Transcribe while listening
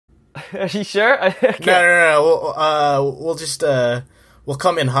Are you sure? Okay. No. We'll just we'll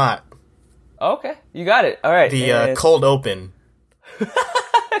come in hot. Okay, you got it. All right. The cold open.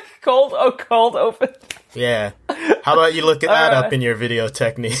 Cold open. Yeah. How about you look that up in your video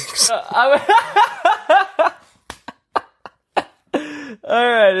techniques? All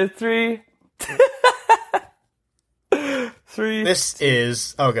right, three. This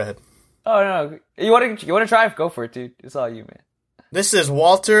is. Oh, go ahead. Oh no, you want to try? Go for it, dude. It's all you, man. This is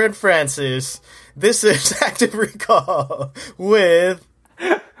Walter and Francis. This is Active Recall with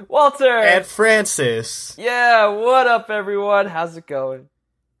Walter and Francis. Yeah, what up, everyone? How's it going?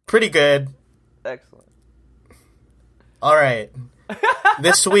 Pretty good. Excellent. All right.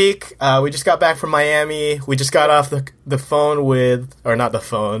 This week, we just got back from Miami. We just got off the phone with, or not the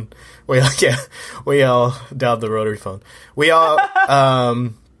phone. We all dialed the rotary phone. We got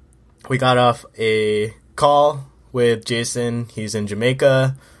off a call with Jason. He's in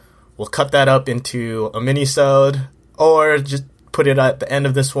Jamaica. We'll cut that up into a mini-sode, or just put it at the end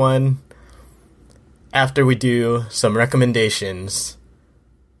of this one after we do some recommendations.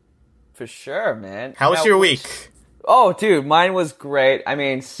 For sure, man. How was your week? Oh, dude, mine was great. I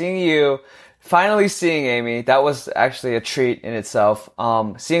mean, finally seeing Amy, that was actually a treat in itself.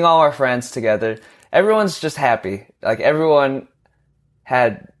 Seeing all our friends together, everyone's just happy. Like, everyone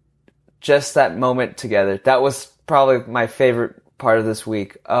had just that moment together. That was probably my favorite part of this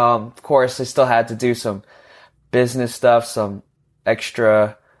week. Of course, I still had to do some business stuff, some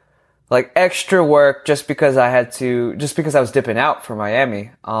extra work just because I was dipping out for Miami.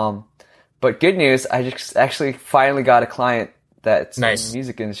 But good news, I just actually finally got a client that's nice. In the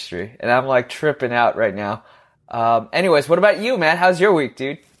music industry, and I'm like tripping out right now. Anyways, what about you, man? How's your week,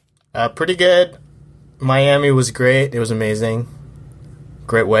 dude? Pretty good. Miami was great. It was amazing.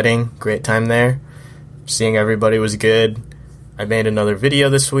 Great wedding. Great time there. Seeing everybody was good. I made another video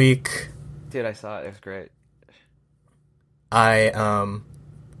this week. Dude, I saw it. It was great. I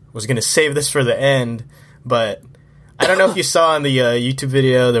was going to save this for the end, but I don't know if you saw in the YouTube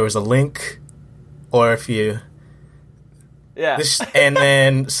video there was a link, or if you... Yeah. And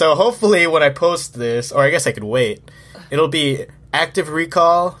then, so hopefully when I post this, or I guess I could wait, it'll be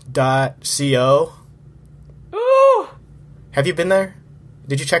activerecall.co. Ooh! Have you been there?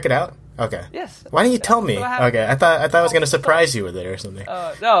 Did you check it out? Okay. Yes. Why didn't you tell me? Okay, I thought I was going to surprise you with it or something.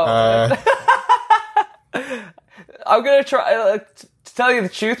 No. I'm going to try... to tell you the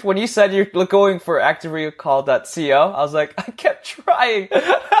truth, when you said you're going for activerecall.co, I was like, I kept trying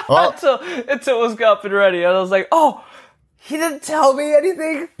until it was up and ready. And I was like, oh, he didn't tell me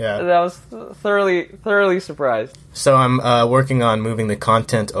anything. Yeah. And I was thoroughly surprised. So I'm working on moving the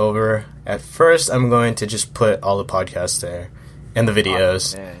content over. At first, I'm going to just put all the podcasts there and the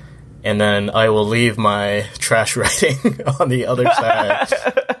videos. Oh, man. And then I will leave my trash writing on the other side.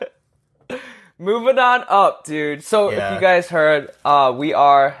 Moving on up, dude. So if you guys heard, we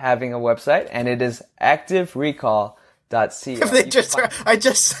are having a website, and it is activerecall.co. I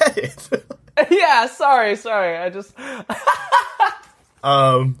just said it. Yeah, sorry. I just...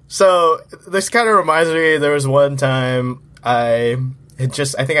 So this kind of reminds me, there was one time I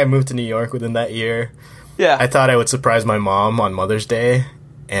think I moved to New York within that year. Yeah. I thought I would surprise my mom on Mother's Day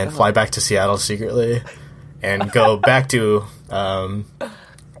and fly back to Seattle secretly and go back to,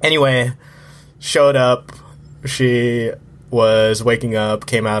 anyway, showed up. She was waking up,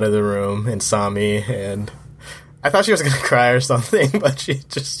 came out of the room and saw me, and I thought she was going to cry or something, but she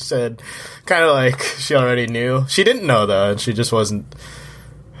just said, kind of like she already knew. She didn't know, though, and she just wasn't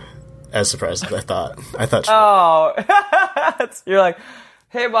as surprised as I thought. You're like,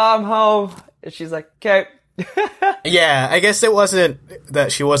 hey, Mom, home. And she's like, okay. Yeah, I guess it wasn't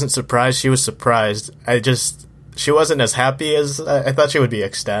that she wasn't surprised. She was surprised. She wasn't as happy as I thought she would be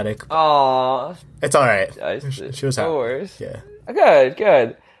ecstatic. Aw. It's all right. She was happy. No worries. Yeah.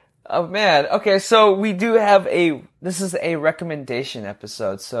 Good. Oh, man. Okay, so we do have this is a recommendation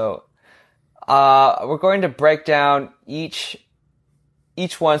episode. So we're going to break down each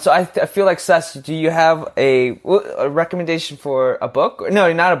one. So I feel like, Seth, do you have a recommendation for a book?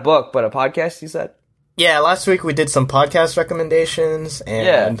 No, not a book, but a podcast, you said? Yeah, last week we did some podcast recommendations,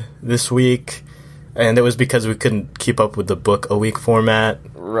 and this week, and it was because we couldn't keep up with the book a week format,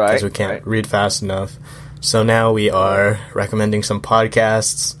 right? Because we can't read fast enough. So now we are recommending some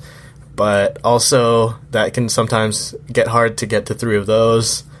podcasts, but also that can sometimes get hard to get to 3 of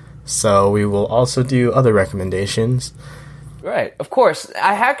those. So we will also do other recommendations. Right, of course.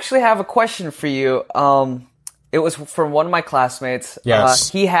 I actually have a question for you. It was from one of my classmates. Yes.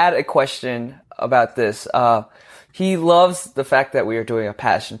 He had a question about this. He loves the fact that we are doing a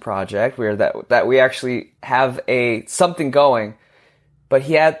passion project, that we actually have something going. But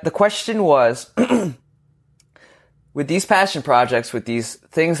the question was, with these passion projects, with these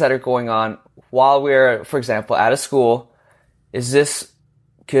things that are going on while we're, for example, out of school, is this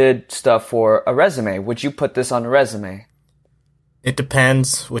good stuff for a resume? Would you put this on a resume? It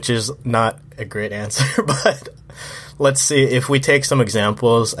depends, which is not a great answer, but let's see. If we take some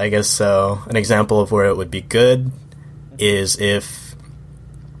examples, I guess so. An example of where it would be good is if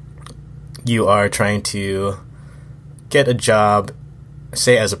you are trying to get a job,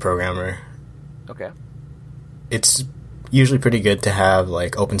 say as a programmer. Okay. It's usually pretty good to have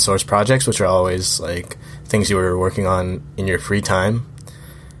like open source projects, which are always like things you were working on in your free time.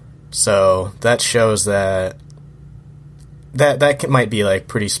 So that shows that might be like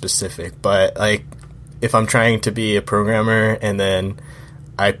pretty specific. But like if I'm trying to be a programmer and then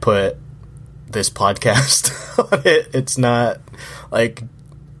I put this podcast on it, it's not like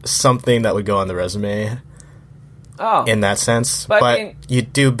something that would go on the resume. Oh. In that sense. But you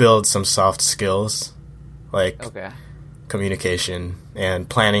do build some soft skills. Like communication and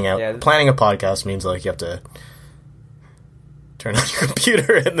planning out. Yeah. Planning a podcast means like you have to turn on your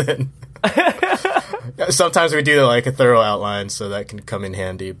computer and then sometimes we do like a thorough outline, so that can come in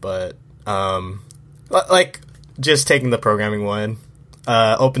handy. But like just taking the programming one,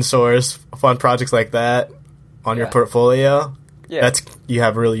 open source, fun projects like that on your portfolio. Yeah, you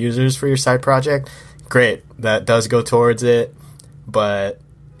have real users for your side project. Great, that does go towards it, but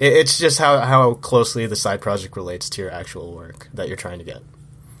it's just how closely the side project relates to your actual work that you're trying to get.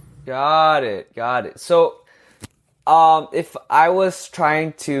 Got it. So, if I was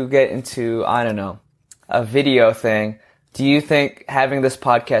trying to get into, I don't know, a video thing, do you think having this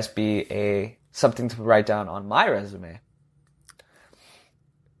podcast be something to write down on my resume?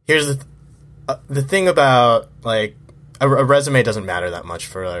 Here's the thing about, like, a resume doesn't matter that much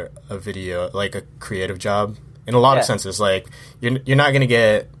for a video, like a creative job. In a lot of senses, like you're not going to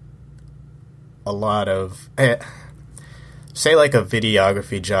get a lot of say like a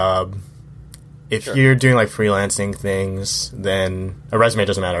videography job. If you're doing like freelancing things, then a resume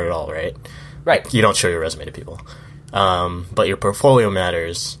doesn't matter at all, right? Right. You don't show your resume to people, but your portfolio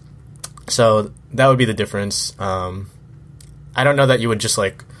matters. So that would be the difference. I don't know that you would just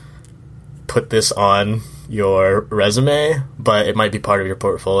like put this on your resume, but it might be part of your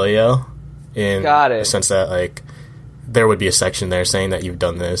portfolio. In the sense that, like, there would be a section there saying that you've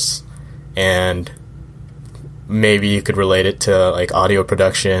done this, and maybe you could relate it to, like, audio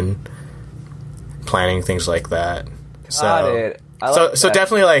production, planning, things like that. Got it. So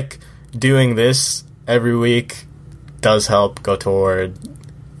definitely, like, doing this every week does help go toward,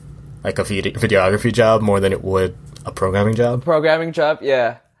 like, a videography job more than it would a programming job.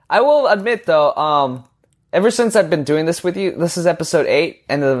 Yeah. I will admit, though, ever since I've been doing this with you, this is episode 8,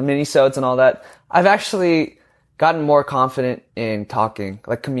 and the mini-sodes and all that, I've actually gotten more confident in talking,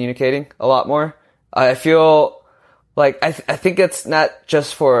 like communicating a lot more. I feel like, I think it's not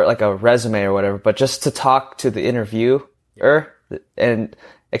just for like a resume or whatever, but just to talk to the interviewer and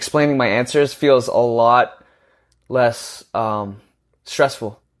explaining my answers feels a lot less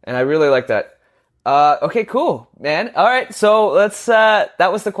stressful. And I really like that. Okay, cool, man. All right, so let's,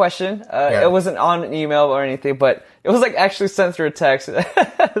 that was the question. It wasn't on an email or anything, but it was like actually sent through a text.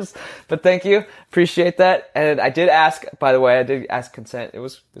 But thank you. Appreciate that. And I did ask, by the way, I did ask consent. It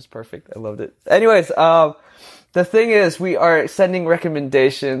was perfect. I loved it. Anyways, the thing is, we are sending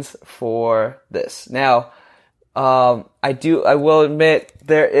recommendations for this. Now, I will admit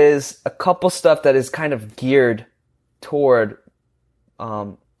there is a couple stuff that is kind of geared toward,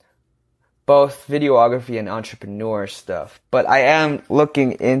 both videography and entrepreneur stuff, but I am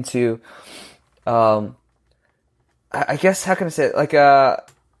looking into, I guess, how can I say it? Like,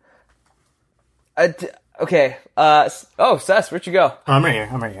 okay. Sess, where'd you go? I'm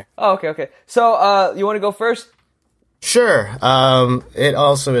right here. Oh, okay. So, you want to go first? Sure. It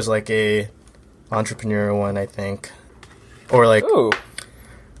also is like a entrepreneur one, I think, or like, ooh.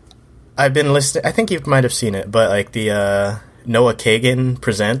 I've been listening. I think you might have seen it, but like the Noah Kagan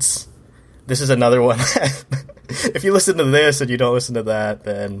Presents. This is another one. If you listen to this and you don't listen to that,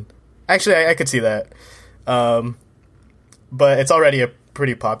 then actually I could see that. But it's already a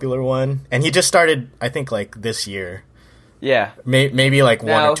pretty popular one, and he just started, I think, like this year. Yeah, maybe like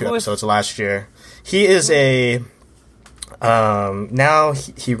one or two episodes last year. He is a now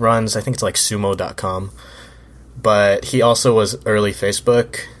he runs, I think it's like sumo.com, but he also was early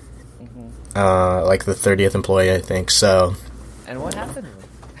Facebook, like the 30th employee, I think. So, and what happened?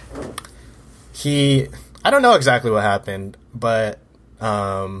 I don't know exactly what happened, but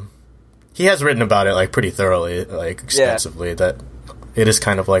he has written about it like pretty thoroughly, like extensively. Yeah. That it is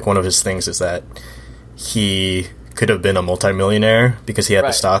kind of like one of his things is that he could have been a multimillionaire because he had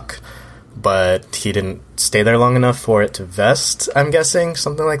the stock, but he didn't stay there long enough for it to vest, I'm guessing,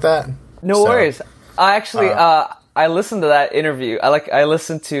 something like that. No worries. I actually, I listened to that interview. I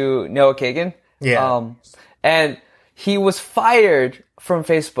listened to Noah Kagan. Yeah. And he was fired from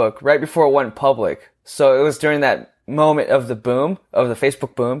Facebook right before it went public. So it was during that moment of the boom, of the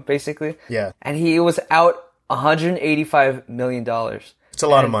Facebook boom, basically. Yeah. And he was out $185 million. It's a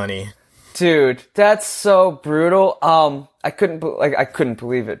lot of money. Dude, that's so brutal. I couldn't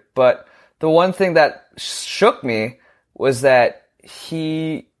believe it. But the one thing that shook me was that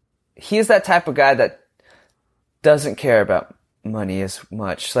he is that type of guy that doesn't care about money as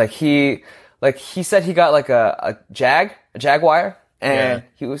much. Like he said he got like a Jaguar, and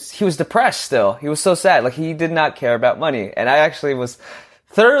he was depressed still. He was so sad. Like he did not care about money. And I actually was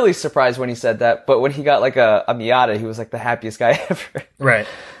thoroughly surprised when he said that. But when he got like a Miata, he was like the happiest guy ever. Right.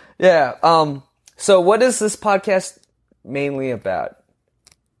 Yeah. So what is this podcast mainly about?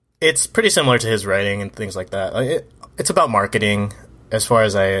 It's pretty similar to his writing and things like that. It's about marketing, as far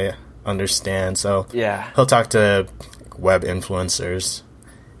as I understand. So he'll talk to web influencers.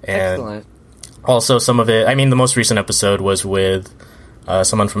 And excellent. Also, some of it, I mean, the most recent episode was with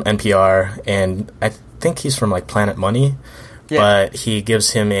someone from NPR, and I think he's from like Planet Money. Yeah. But he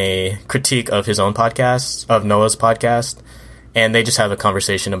gives him a critique of his own podcast, of Noah's podcast, and they just have a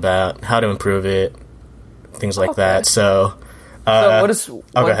conversation about how to improve it, things like that. So what is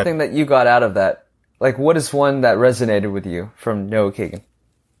one thing that you got out of that? Like, what is one that resonated with you from Noah Kagan?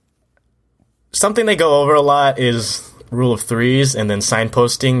 Something they go over a lot is rule of threes and then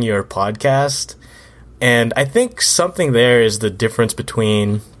signposting your podcast. And I think something there is the difference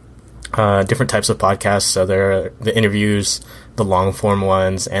between different types of podcasts. So there are the interviews, the long form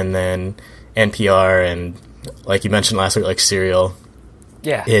ones, and then NPR and, like you mentioned last week, like Serial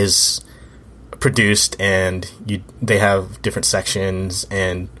is produced, and they have different sections.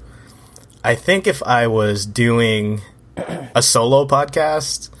 And I think if I was doing a solo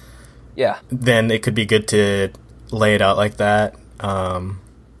podcast, then it could be good to lay it out like that.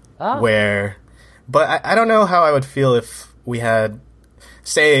 But I don't know how I would feel if we had,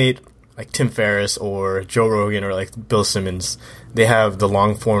 say, like Tim Ferriss or Joe Rogan or like Bill Simmons. They have the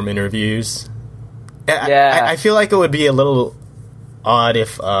long form interviews. I feel like it would be a little odd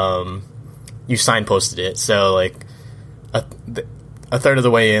if you signposted it. So like a third of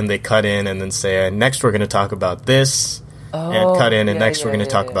the way in, they cut in and then say, next we're going to talk about this, and cut in, and next we're going to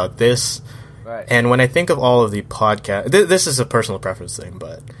talk about this. Right. And when I think of all of the podcasts, this is a personal preference thing,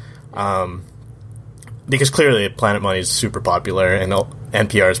 but because clearly Planet Money is super popular, and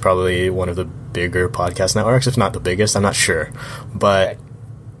NPR is probably one of the bigger podcast networks, if not the biggest. I'm not sure, but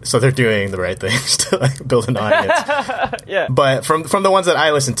so they're doing the right things to like build an audience. But from the ones that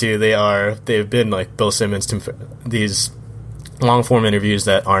I listen to, they've been like Bill Simmons, these long form interviews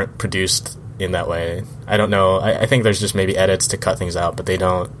that aren't produced in that way. I don't know. I think there's just maybe edits to cut things out, but they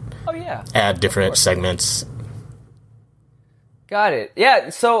don't add different segments. Got it. Yeah,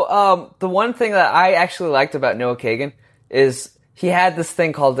 so the one thing that I actually liked about Noah Kagan is he had this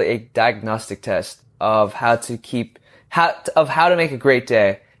thing called a diagnostic test of how to make a great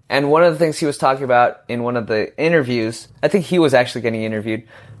day. And one of the things he was talking about in one of the interviews, I think he was actually getting interviewed,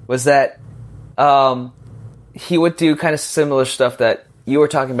 was that he would do kind of similar stuff that you were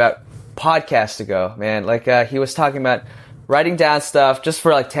talking about podcasts ago, man. Like he was talking about writing down stuff just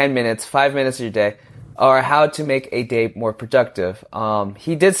for like 10 minutes, 5 minutes of your day, or how to make a day more productive.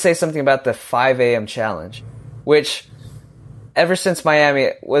 He did say something about the 5 a.m. challenge, which ever since Miami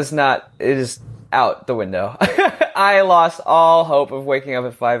it is out the window. I lost all hope of waking up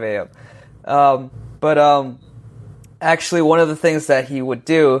at 5 a.m. But actually one of the things that he would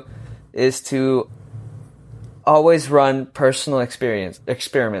do is to always run personal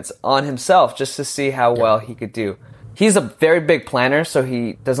experiments on himself just to see how well he could do. He's a very big planner, so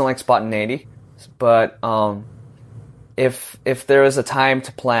he doesn't like spontaneity. But if there was a time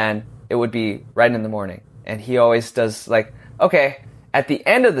to plan, it would be right in the morning. And he always does like, okay, at the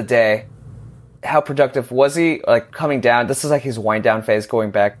end of the day, how productive was he? Like coming down, this is like his wind down phase,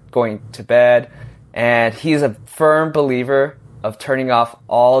 going to bed. And he's a firm believer of turning off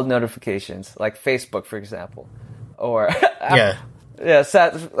all notifications, like Facebook, for example, or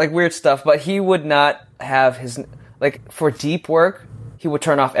like weird stuff. But he would not have for deep work, he would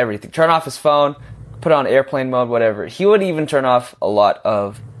turn off everything, turn off his phone, put on airplane mode, whatever. He would even turn off a lot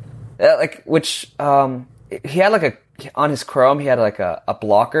of he had on his Chrome, he had like a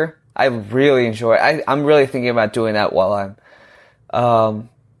blocker. I really enjoy it. I'm really thinking about doing that while I'm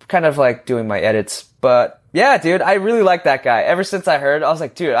kind of like doing my edits. But yeah, dude, I really like that guy. Ever since I heard, I was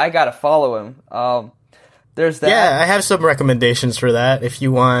like, dude, I gotta follow him. there's that. Yeah, I have some recommendations for that. If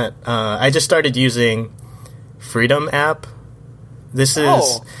you want, I just started using Freedom app. This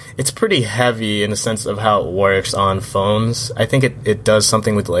is, it's pretty heavy in the sense of how it works on phones. I think it does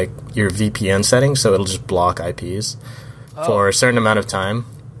something with like your VPN settings, so it'll just block IPs for a certain amount of time.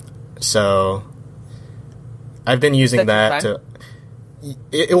 So I've been using that to...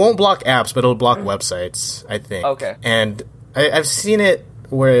 It won't block apps, but it'll block websites, I think. Okay. And I've seen it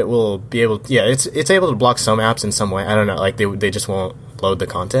where it will be able... Yeah, it's able to block some apps in some way. I don't know, like they just won't load the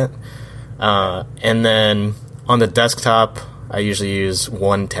content. And then on the desktop, I usually use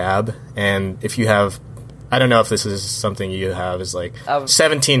one tab. And if you have... I don't know if this is something you have, is like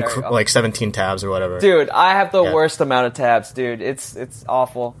 17 tabs or whatever. Dude, I have the worst amount of tabs, dude. It's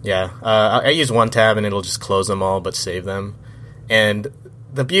awful. Yeah. I use one tab and it'll just close them all but save them. And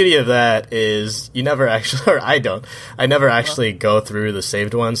the beauty of that is you never actually, or I never actually go through the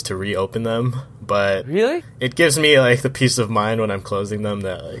saved ones to reopen them. But really, it gives me like the peace of mind when I'm closing them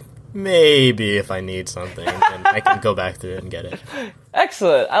that like maybe if I need something, then I can go back through it and get it.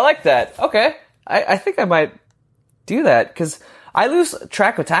 Excellent. I like that. Okay. I think I might do that because I lose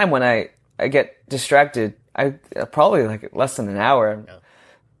track of time when I get distracted. I probably like less than an hour. Yeah.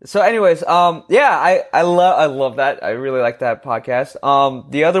 So anyways, I love that. I really like that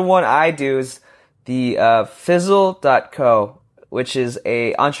podcast. The other one I do is the Fizzle.co, which is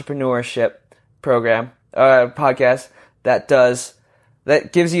a entrepreneurship program, podcast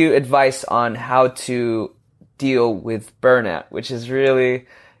that gives you advice on how to deal with burnout, which is really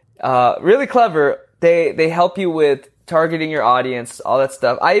clever. They help you with targeting your audience, all that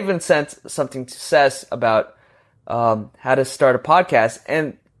stuff. I even sent something to Sess about how to start a podcast,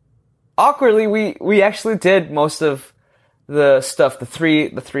 and awkwardly we actually did most of the stuff, the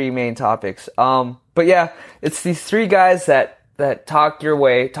three main topics. But yeah, it's these three guys that talk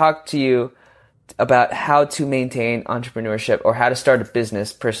to you about how to maintain entrepreneurship or how to start a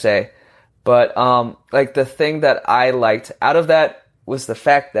business per se. But like the thing that I liked out of that was the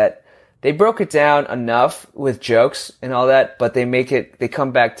fact that they broke it down enough with jokes and all that, but they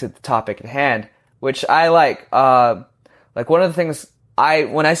come back to the topic at hand, which I like. Like one of the things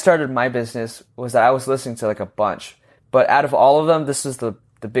when I started my business was that I was listening to like a bunch, but out of all of them, this is the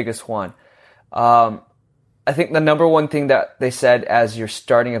biggest one. I think the number one thing that they said as you're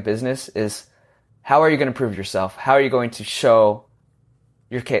starting a business is, how are you going to prove yourself? How are you going to show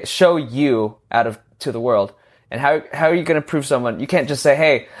you to the world? And how are you going to prove someone? You can't just say,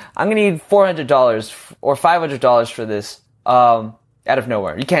 hey, I'm going to need $400 or $500 for this, out of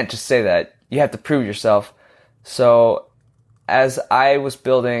nowhere. You can't just say that. You have to prove yourself. So as I was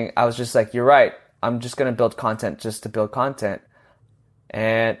building, I was just like, you're right. I'm just going to build content just to build content.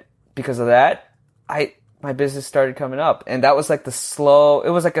 And because of that, my business started coming up. And that was like a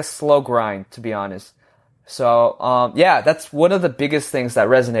slow grind, to be honest. So, that's one of the biggest things that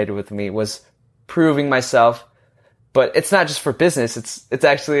resonated with me was proving myself. But it's not just for business. It's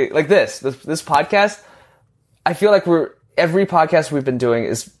actually like this podcast. I feel like every podcast we've been doing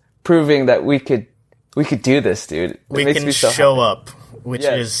is proving that we could do this, dude. We can show up, which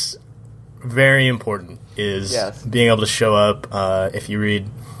is very important, is being able to show up. If you read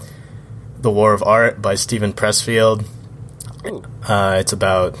The War of Art by Stephen Pressfield, it's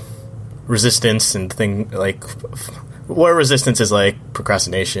about resistance and war resistance is like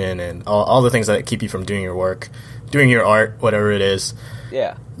procrastination and all the things that keep you from doing your work, doing your art, whatever it is.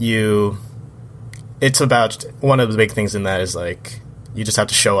 Yeah. It's about, one of the big things in that is like, you just have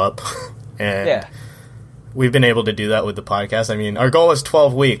to show up. And we've been able to do that with the podcast. I mean, our goal is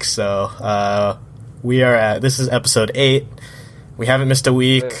 12 weeks, so this is episode 8. We haven't missed a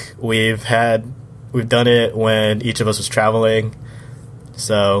week. We've done it when each of us was traveling.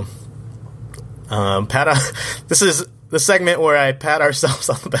 So, this is the segment where I pat ourselves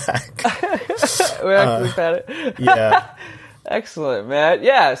on the back. We actually pat it. Yeah. Excellent, man.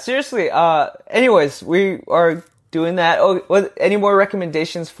 Yeah, seriously. Anyways, we are doing that. Any more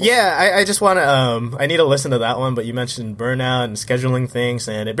recommendations? I just want to, I need to listen to that one, but you mentioned burnout and scheduling things,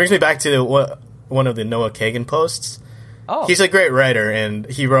 and it brings me back to one of the Noah Kagan posts. Oh. He's a great writer, and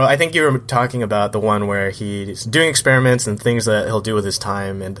he wrote, I think you were talking about the one where he's doing experiments and things that he'll do with his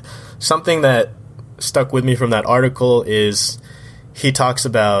time, and something that stuck with me from that article is he talks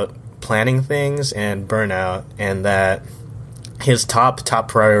about planning things and burnout, and that his top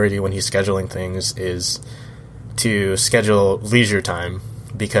priority when he's scheduling things is to schedule leisure time,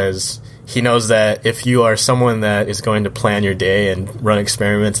 because he knows that if you are someone that is going to plan your day and run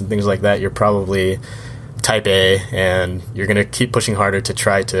experiments and things like that, you're probably type A, and you're going to keep pushing harder to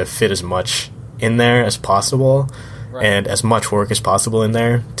try to fit as much in there as possible. and as much work as possible in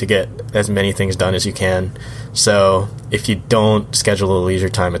there to get as many things done as you can. So if you don't schedule a leisure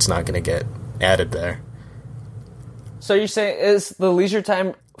time, it's not going to get added there. So you're saying is the leisure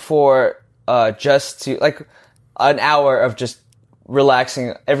time for just to like an hour of just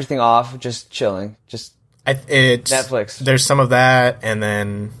relaxing, everything off, just chilling, just it's Netflix. There's some of that, and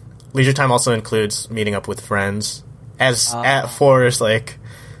then leisure time also includes meeting up with friends for like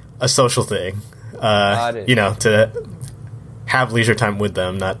a social thing. To have leisure time with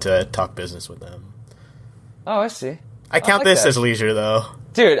them, not to talk business with them. Oh, I see. I count this as leisure, though.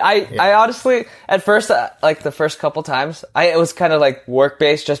 Dude, I honestly, at first, like the first couple times, it was kind of like work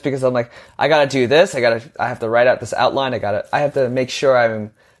based, just because I'm like, I gotta do this, I have to write out this outline, I have to make sure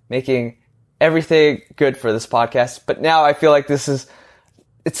I'm making everything good for this podcast. But now I feel like it's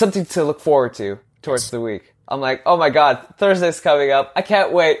something to look forward to towards the week. I'm like, oh my god, Thursday's coming up, I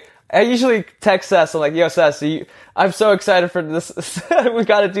can't wait. I usually text Sess, I'm like, yo Sess, I'm so excited for this, we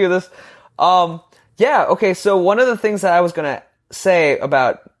gotta do this. Yeah, okay, so one of the things that I was gonna say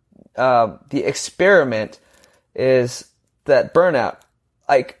about the experiment is that burnout.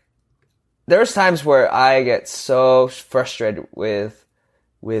 Like, there's times where I get so frustrated with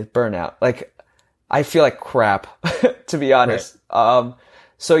burnout. Like, I feel like crap, to be honest. Right.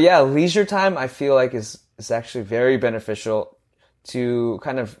 So yeah, leisure time I feel like is actually very beneficial to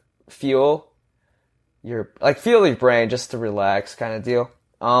kind of feel your brain, just to relax kind of deal.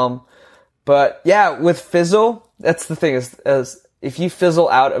 But yeah, with fizzle, that's the thing is if you fizzle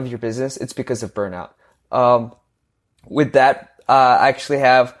out of your business, it's because of burnout. With that, I actually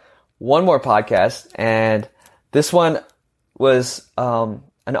have one more podcast, and this one was an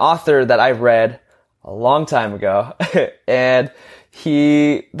author that I read a long time ago, and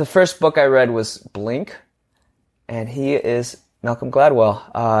the first book I read was Blink, and he is Malcolm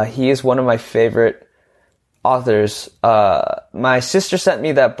Gladwell. He is one of my favorite authors. My sister sent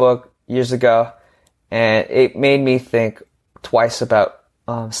me that book years ago, and it made me think twice about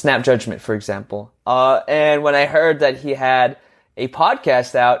Snap Judgment, for example. And when I heard that he had a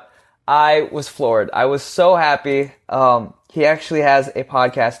podcast out, I was floored. I was so happy. He actually has a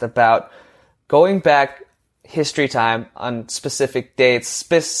podcast about going back history time on specific dates,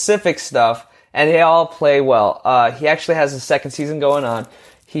 specific stuff, and they all play well. He actually has a second season going on.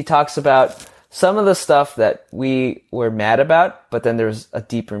 He talks about some of the stuff that we were mad about, but then there's a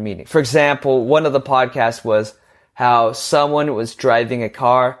deeper meaning. For example, one of the podcasts was how someone was driving a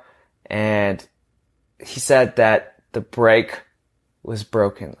car, and he said that the brake was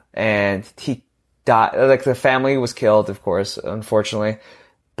broken, and he died. Like, the family was killed, of course, unfortunately,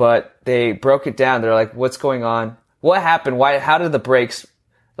 but they broke it down. They're like, what's going on? What happened? How did the brakes,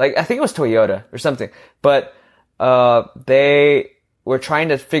 like, I think it was Toyota or something, but they were trying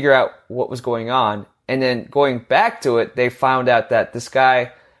to figure out what was going on. And then going back to it, they found out that this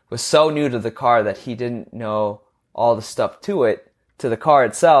guy was so new to the car that he didn't know all the stuff to the car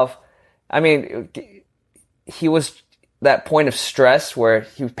itself. I mean, he was that point of stress where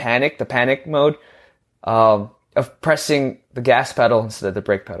he panicked, the panic mode, of pressing the gas pedal instead of the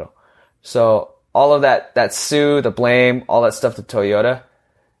brake pedal. So all of that the blame, all that stuff to Toyota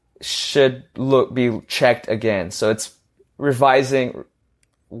should be checked again. So it's revising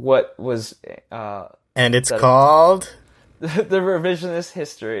what was and it's called the revisionist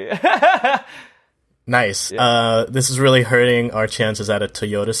history. Nice. Yeah. This is really hurting our chances at a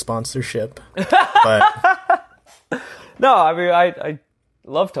Toyota sponsorship. But no, I mean, I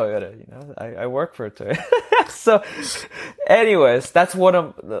love Toyota, I work for a Toyota. So anyways, that's one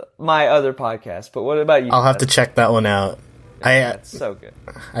of my other podcasts. But what about you? I'll have to check that one out. It's so good.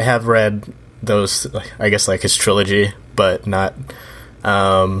 I have read those, I guess, like his trilogy, but not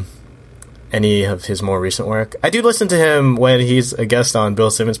any of his more recent work. I do listen to him when he's a guest on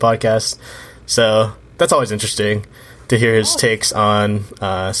Bill Simmons' podcast, so that's always interesting to hear his takes on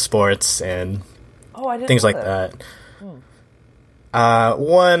sports and things like that.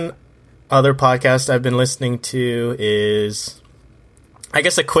 One other podcast I've been listening to is, I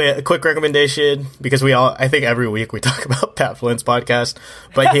guess, a quick recommendation, because I think every week we talk about Pat Flynn's podcast,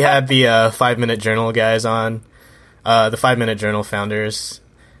 but he had the 5 Minute Journal guys on, the 5 Minute Journal founders.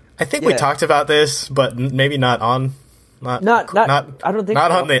 I think we talked about this, but maybe not on, I don't think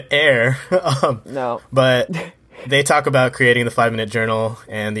not so. On the air. No, but they talk about creating the 5 Minute Journal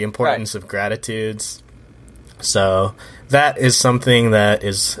and the importance of gratitudes. So that is something that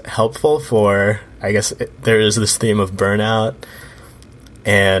is helpful for, I guess, there is this theme of burnout.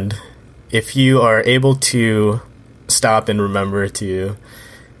 And if you are able to stop and remember to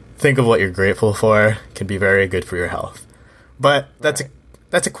think of what you're grateful for, it can be very good for your health. But that's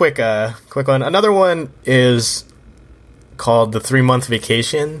a quick one. Another one is called The 3-Month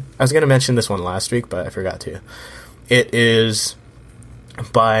Vacation. I was going to mention this one last week, but I forgot to. It is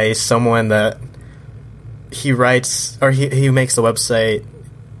by someone that he writes, or he makes the website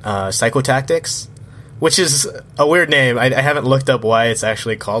Psychotactics, which is a weird name. I haven't looked up why it's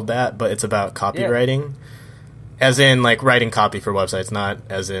actually called that, but it's about copywriting. As in, like, writing copy for websites, not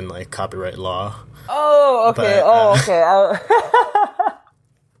as in, like, copyright law. Oh, okay.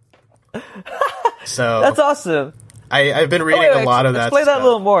 Okay. So that's awesome. I've been reading a lot of that. Explain that a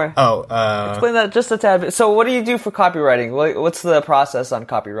little more. Explain that just a tad bit. So, what do you do for copywriting? What's the process on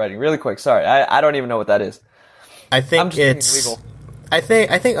copywriting? Really quick. Sorry, I don't even know what that is. I think it's legal. I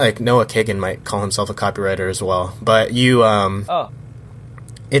think like Noah Kagan might call himself a copywriter as well. But you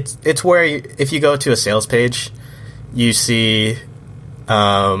it's where if you go to a sales page, you see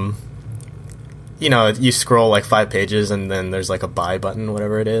you scroll like 5 pages and then there's like a buy button,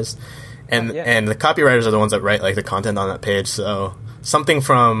 whatever it is. And the copywriters are the ones that write like the content on that page. So something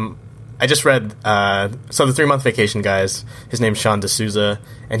from I just read the 3-Month Vacation guys. His name's Sean D'Souza,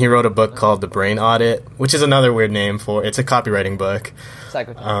 and he wrote a book called The Brain Audit, which is another weird name for it's a copywriting book.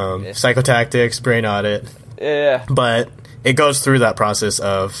 Psychotactics, Brain Audit. Yeah. But it goes through that process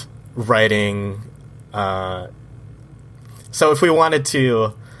of writing. So if we wanted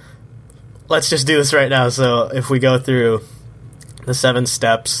to, let's just do this right now. So if we go through the 7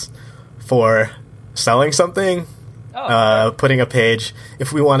 steps for selling something, putting a page,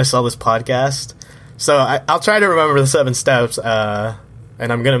 if we want to sell this podcast. So I'll try to remember the 7 steps, and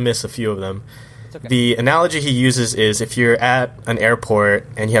I'm going to miss a few of them. Okay. The analogy he uses is if you're at an airport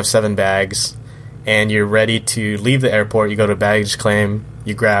and you have 7 bags and you're ready to leave the airport, you go to baggage claim,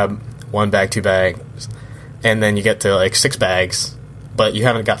 you grab 1 bag, 2 bags, and then you get to like 6 bags, but you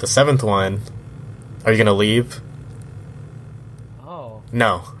haven't got the 7th one. Are you going to leave? Oh.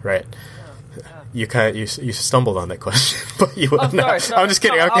 No, right. You stumbled on that question, but you. Sorry. I'm just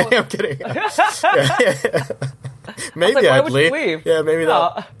kidding. I'm kidding. Maybe I'd leave. Yeah, maybe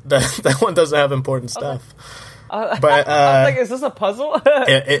that one doesn't have important stuff. But I was like, is this a puzzle?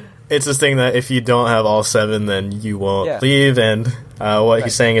 It's this thing that if you don't have all 7, then you won't leave. And what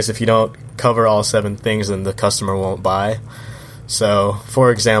he's saying is, if you don't cover all 7 things, then the customer won't buy. So, for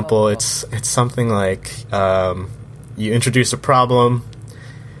example, it's something like you introduce a problem.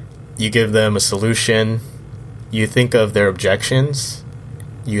 You give them a solution. You think of their objections.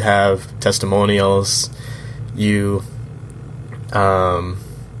 You have testimonials. You, so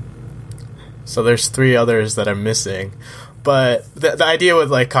there's 3 others that I'm missing. But the idea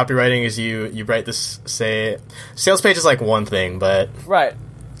with like copywriting is you write this, say, sales page is like one thing, but right.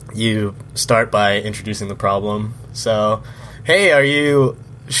 You start by introducing the problem. So, hey, are you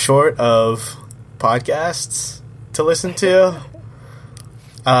short of podcasts to listen to?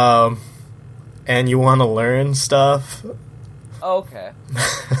 And you want to learn stuff. Okay.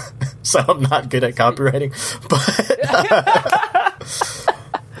 So I'm not good at copywriting, but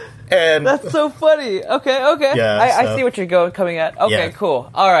and that's so funny. Okay. Yeah, I see what you're coming at. Okay, cool.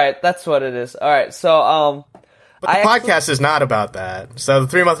 All right, that's what it is. All right, so but the podcast is not about that. So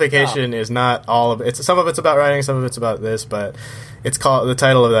the 3-Month Vacation is not all of it. Some of it's about writing, some of it's about this, but the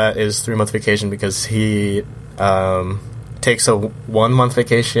title of that is 3-Month Vacation because he takes a 1-month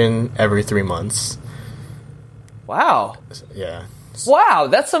vacation every 3 months. Wow. Yeah. Wow,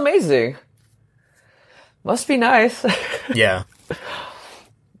 that's amazing. Must be nice. Yeah.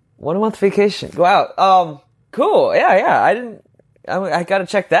 1-month vacation. Wow. Cool. Yeah. I gotta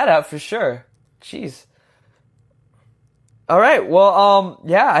check that out for sure. Jeez. All right. Well,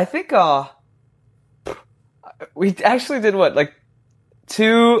 I think we actually did what, like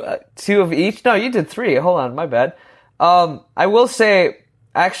two of each? No, you did 3. Hold on, my bad. I will say,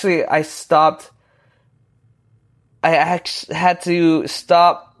 actually, I had to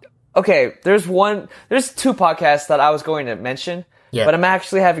stop. Okay, there's 2 podcasts that I was going to mention, but I'm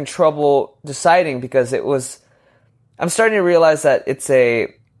actually having trouble deciding because I'm starting to realize that it's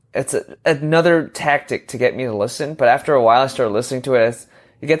another tactic to get me to listen, but after a while I started listening to it,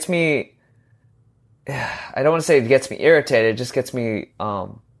 it gets me, I don't want to say it gets me irritated, it just gets me,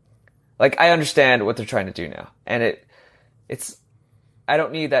 like, I understand what they're trying to do now, and I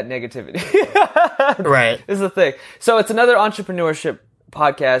don't need that negativity. Right. Is the thing. So it's another entrepreneurship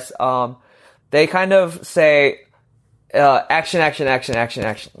podcast. They kind of say, action,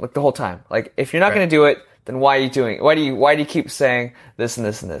 like the whole time. Like, if you're not going to do it, then why are you doing it? Why do you keep saying this and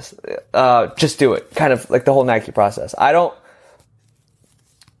this and this? Just do it. Kind of like the whole Nike process. I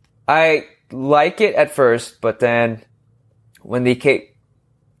like it at first, but then when they keep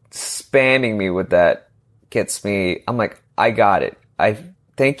spamming me with that, gets me, I'm like, I got it.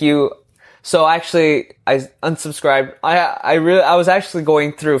 Thank you. So actually, I unsubscribed. I was actually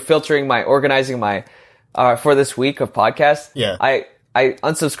going through organizing my, for this week of podcasts. Yeah. I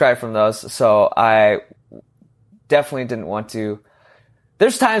unsubscribed from those, so I definitely didn't want to.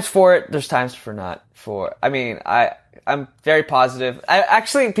 There's times for it, there's times for not for. I mean, I'm very positive. I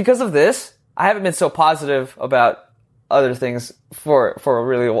actually, because of this, I haven't been so positive about other things for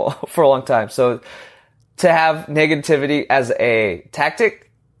a long time. So to have negativity as a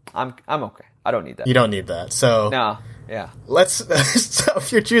tactic, I'm okay. I don't need that. You don't need that. So no, yeah. So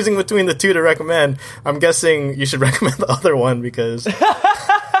if you're choosing between the two to recommend, I'm guessing you should recommend the other one because.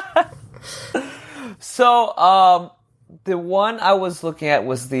 So the one I was looking at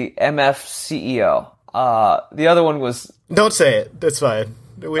was the MF CEO. The other one was. Don't say it. That's fine.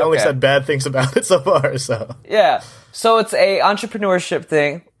 We only said bad things about it so far. So yeah. So it's a entrepreneurship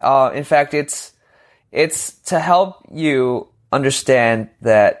thing. In fact, it's to help you understand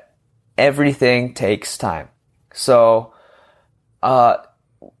that everything takes time. So,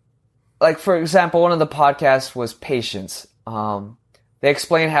 like for example, one of the podcasts was patience. They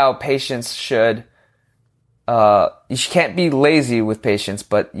explain how patience should. You can't be lazy with patience,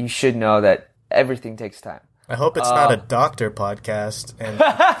 but you should know that everything takes time. I hope it's not a doctor podcast. And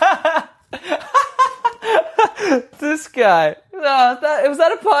this guy. Was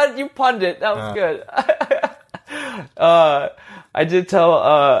that a pun? You punned it. That was good.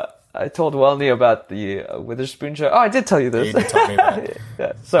 I told Welny about the Witherspoon show. Oh, I did tell you this. You did tell me that.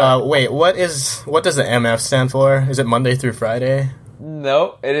 Yeah, sorry. Wait, what does the MF stand for? Is it Monday through Friday?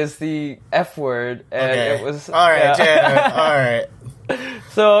 No, it is the F word, and it was all right. Yeah, all right.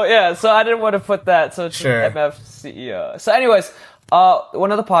 So I didn't want to put that. So it's sure. MF CEO. So, anyways,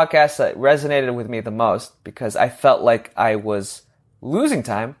 one of the podcasts that resonated with me the most because I felt like I was losing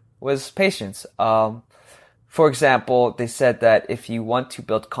time was patience. For example, they said that if you want to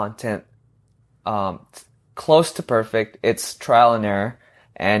build content close to perfect, it's trial and error,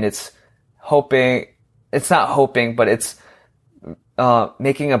 and it's not hoping, but it's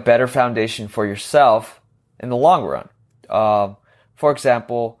making a better foundation for yourself in the long run. For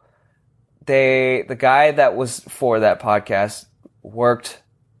example, the guy that was for that podcast worked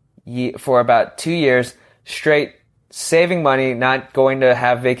for about 2 years straight, saving money, not going to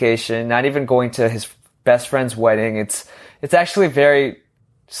have vacation, not even going to his best friend's wedding. It's actually very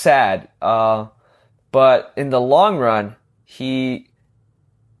sad. But in the long run, he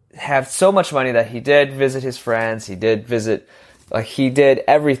had so much money that he did visit his friends. He did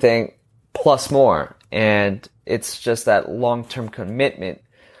everything plus more. And it's just that long-term commitment.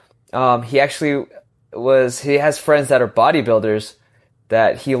 He has friends that are bodybuilders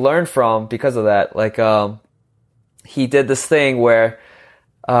that he learned from because of that. Like, he did this thing where,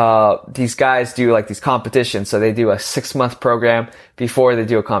 these guys do like these competitions. So they do a 6-month program before they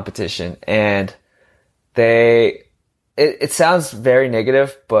do a competition. And it sounds very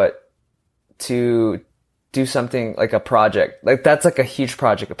negative, but to do something like a project, like that's like a huge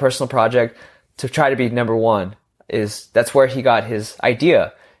project, a personal project to try to be number one that's where he got his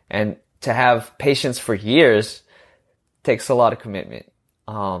idea. And to have patience for years takes a lot of commitment.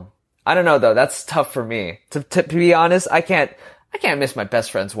 I don't know though. That's tough for me to be honest. I can't miss my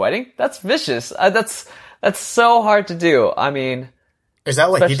best friend's wedding. That's vicious. That's so hard to do. I mean, is that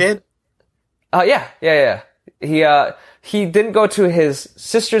what he did? Yeah. He didn't go to his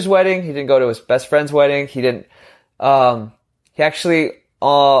sister's wedding. He didn't go to his best friend's wedding. He didn't. He actually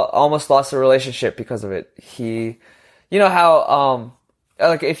almost lost a relationship because of it. You know how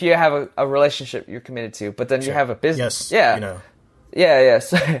like if you have a relationship you're committed to, but then you have a business. Yes. Yeah. You know. Yeah.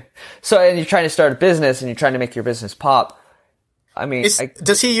 So and you're trying to start a business and you're trying to make your business pop. I mean,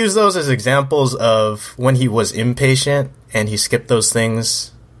 does he use those as examples of when he was impatient and he skipped those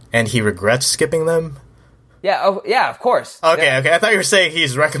things and he regrets skipping them? Yeah, yeah, of course. Okay, yeah. Okay. I thought you were saying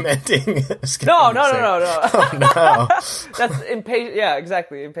he's recommending skipping. No. Oh, no. That's impatient. Yeah,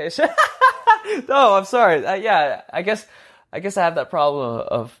 exactly, impatient. No, I'm sorry. Yeah, I guess I have that problem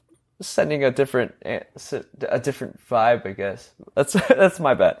of sending a different vibe. I guess that's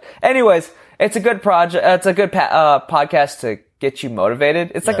my bad. Anyways, it's a good project. It's a good podcast to get you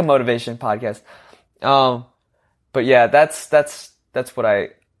motivated. It's like a motivation podcast. But yeah, that's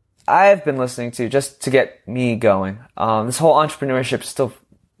what I've been listening to just to get me going. This whole entrepreneurship still,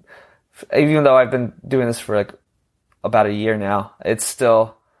 even though I've been doing this for like about a year now, it's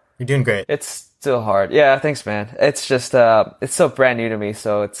still. You're doing great. It's still hard. Yeah, thanks, man. It's just it's so brand new to me,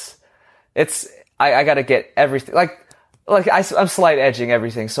 so I gotta get everything I'm slight edging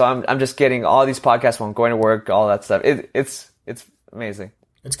everything, so I'm just getting all these podcasts while I'm going to work, all that stuff. It's amazing.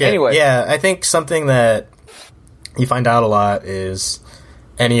 It's good. Anyway, yeah, I think something that you find out a lot is,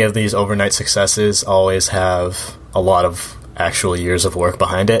 any of these overnight successes always have a lot of actual years of work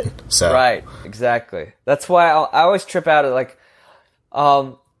behind it. So right, exactly. That's why I always trip out at like,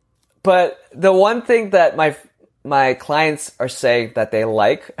 but the one thing that my clients are saying that they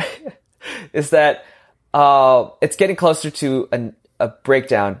like is that it's getting closer to a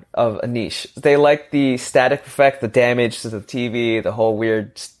breakdown of a niche. They like the static effect, the damage to the TV, the whole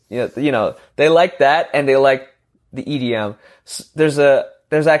weird, they like that, and they like the EDM. There's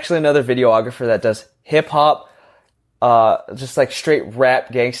actually another videographer that does hip hop, just like straight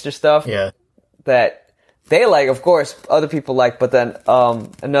rap gangster stuff. Yeah. That they like, of course, other people like, but then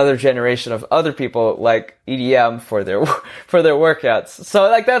another generation of other people like EDM for their workouts. So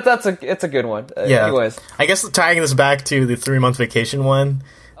like it's a good one. Yeah. Anyways, I guess tying this back to the 3-month vacation one,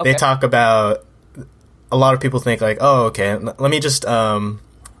 okay. They talk about, a lot of people think like, oh, okay, let me just,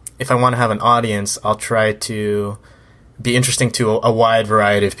 if I want to have an audience, I'll try to be interesting to a wide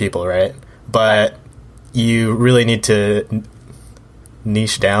variety of people, right? But you really need to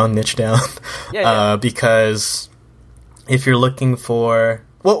niche down, because if you're looking for,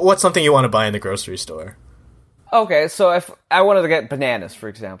 what's something you want to buy in the grocery store? Okay, so if I wanted to get bananas, for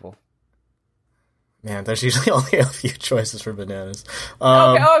example. Man, there's usually only a few choices for bananas.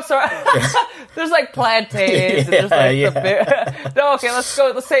 Okay, I'm sorry. Yeah. There's like plantains. And there's like no, okay, let's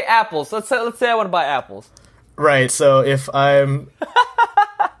go. Let's say apples. Let's say I want to buy apples. Right. So if I'm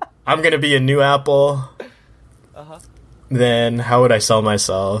gonna be a new apple. Then how would I sell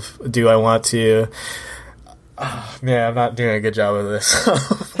myself? Do I want to... Oh, man, I'm not doing a good job of this.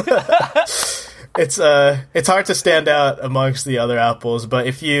 It's hard to stand out amongst the other apples, but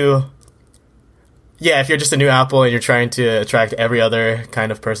if you're just a new apple and you're trying to attract every other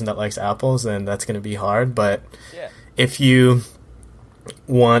kind of person that likes apples, then that's going to be hard. But if you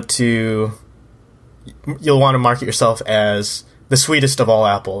want to... You'll want to market yourself as the sweetest of all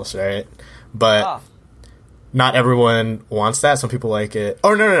apples, right? But... Not everyone wants that. Some people like it.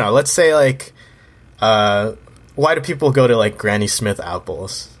 Oh, no. Let's say, like, why do people go to, like, Granny Smith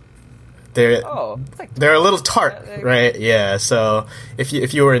apples? They're a little tart, right? Yeah, so if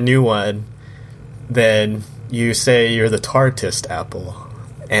you were a new one, then you say you're the tartest apple.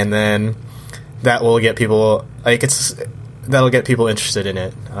 And then that will get people, that'll get people interested in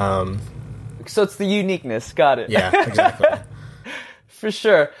it. So it's the uniqueness. Got it. Yeah, exactly. For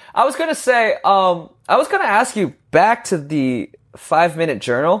sure. I was going to say, I was going to ask you back to the 5-minute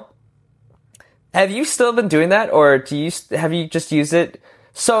journal. Have you still been doing that, or have you just used it?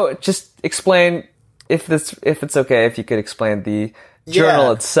 So just explain if it's okay, if you could explain the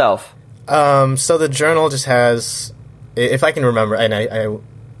journal itself. So the journal just has, if I can remember,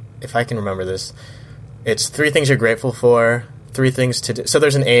 if I can remember this, it's 3 things you're grateful for, 3 things to do. So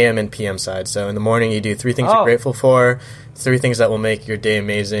there's an AM and PM side. So in the morning you do 3 things you're grateful for, 3 things that will make your day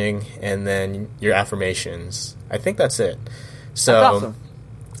amazing, and then your affirmations. I think that's it. So, that's awesome.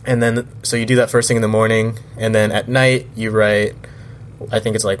 And then, so you do that first thing in the morning, and then at night you write, I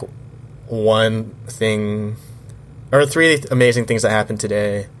think it's like 1 thing, or 3 amazing things that happened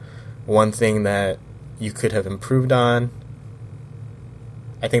today, 1 thing that you could have improved on.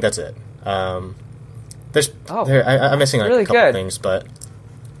 I think that's it. I'm missing like really a couple good. things, but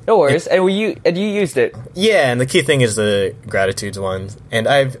no worries. And you used it. Yeah, and the key thing is the gratitudes one, and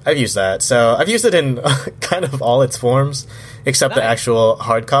I've used that. So I've used it in kind of all its forms, except the actual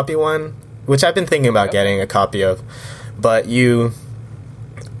hard copy one, which I've been thinking about getting a copy of. But the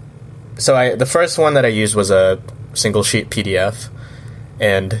first one that I used was a single sheet PDF,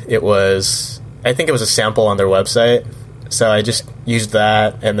 and I think it was a sample on their website. So I just used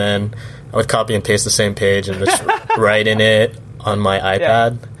that, and then I would copy and paste the same page and just write in it on my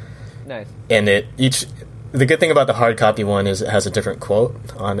iPad. Yeah. Nice. And the good thing about the hard copy one is it has a different quote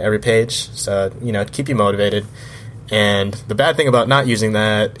on every page, so to keep you motivated. And the bad thing about not using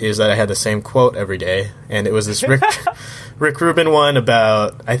that is that I had the same quote every day, and it was this Rick Rubin one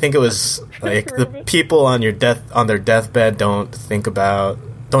about, I think it was like the people on their deathbed don't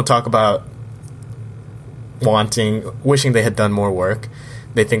talk about wishing they had done more work.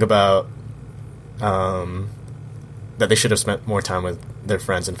 They think about that they should have spent more time with their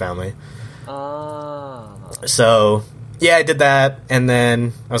friends and family. So, yeah, I did that, and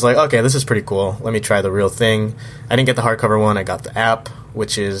then I was like, okay, this is pretty cool. Let me try the real thing. I didn't get the hardcover one. I got the app,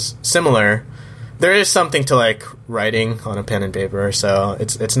 which is similar. There is something to, like, writing on a pen and paper, so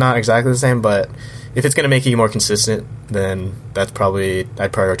it's not exactly the same, but if it's going to make you more consistent, then I'd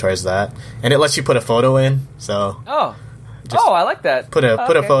prioritize that. And it lets you put a photo in, so... I like that. Put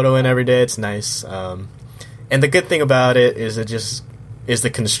a photo in every day. It's nice. And the good thing about it is the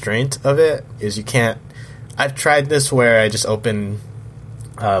constraint of it is you can't... I've tried this where I just open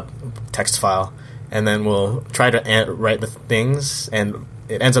text file, and then we'll try to write the things, and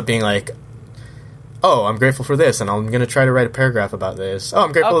it ends up being like, oh, I'm grateful for this, and I'm going to try to write a paragraph about this. Oh,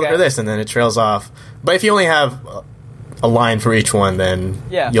 I'm grateful for this, and then it trails off. But if you only have a line for each one, then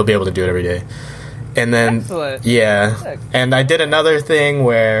you'll be able to do it every day. And then, excellent. Yeah. And I did another thing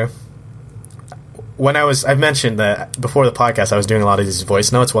where I mentioned that before the podcast, I was doing a lot of these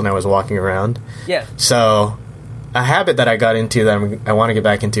voice notes when I was walking around. Yeah. So a habit that I got into that I want to get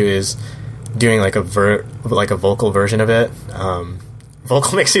back into is doing like a vocal version of it.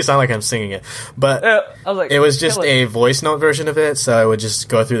 Vocal makes it sound like I'm singing it, but it was just a voice note version of it. So I would just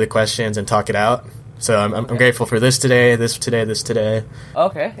go through the questions and talk it out. So I'm grateful for this today, this today, this today.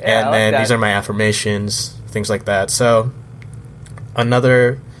 Okay. Yeah, and then these are my affirmations, things like that. So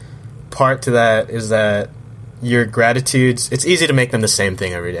another part to that is that your gratitudes, it's easy to make them the same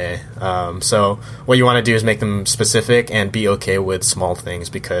thing every day. So what you want to do is make them specific and be okay with small things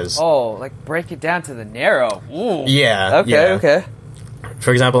because... Oh, like break it down to the narrow. Ooh. Yeah. Okay.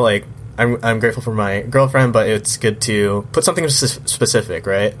 For example, like I'm grateful for my girlfriend, but it's good to put something specific,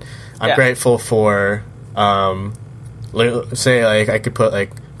 right? I'm grateful for, say, like I could put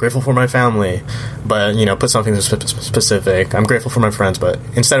like grateful for my family, but put something specific. I'm grateful for my friends, but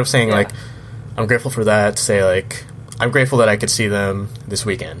instead of saying like I'm grateful for that, say like I'm grateful that I could see them this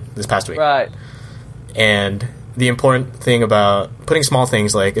past week. Right. And the important thing about putting small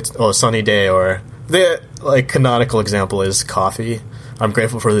things like it's a sunny day, or the like canonical example is coffee. I'm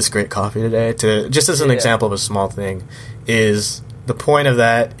grateful for this great coffee today. Just as an example of a small thing, is the point of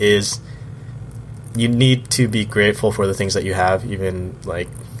that is you need to be grateful for the things that you have, even like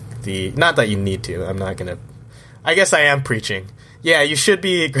not that you need to. I guess I am preaching. Yeah, you should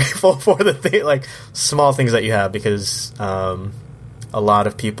be grateful for the like small things that you have because a lot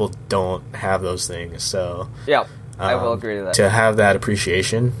of people don't have those things. So yeah, I will agree to that. To have that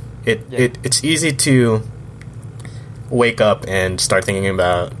appreciation, it's easy to wake up and start thinking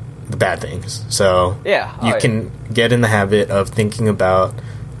about the bad things. So you can get in the habit of thinking about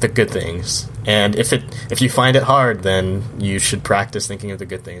the good things. And if you find it hard, then you should practice thinking of the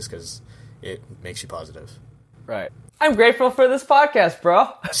good things because it makes you positive. Right. I'm grateful for this podcast, bro.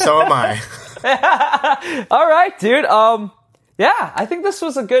 So am I. All right, dude. Yeah, I think this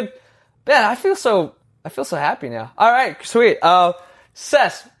was a good... Man, I feel so happy now. All right, sweet.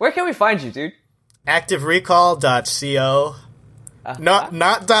 Sess, where can we find you, dude? ActiveRecall.co.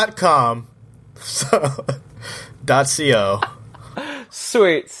 Not .com. So, .co.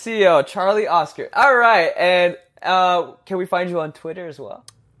 Sweet. CO, Charlie Oscar. All right, and can we find you on Twitter as well?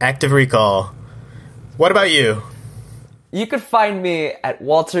 Active Recall. What about you? You could find me at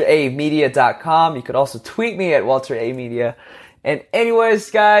walteramedia.com. You could also tweet me at walteramedia. And anyways,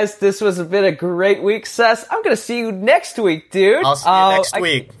 guys, this was been a great week. Sess, I'm going to see you next week, dude. I'll see you next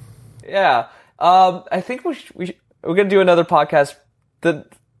week. Yeah. I think we're going to do another podcast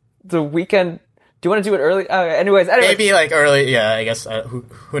the weekend. Do you want to do it early? Anyways. Maybe like early. Yeah, I guess.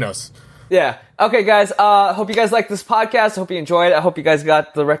 Who knows? Yeah. Okay, guys. Hope you guys like this podcast. Hope you enjoyed it. I hope you guys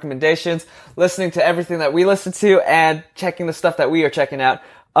got the recommendations, listening to everything that we listen to, and checking the stuff that we are checking out.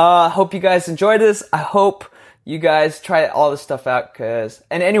 Hope you guys enjoyed this. I hope you guys try all this stuff out.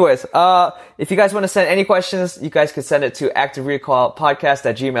 Anyways, if you guys want to send any questions, you guys can send it to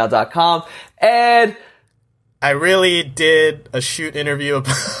activerecallpodcast@gmail.com. And I really did a shoot interview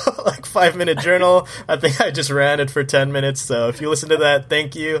about like 5-minute journal. I think I just ran it for 10 minutes. So if you listen to that,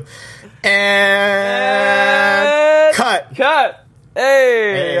 thank you. And cut.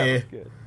 Hey.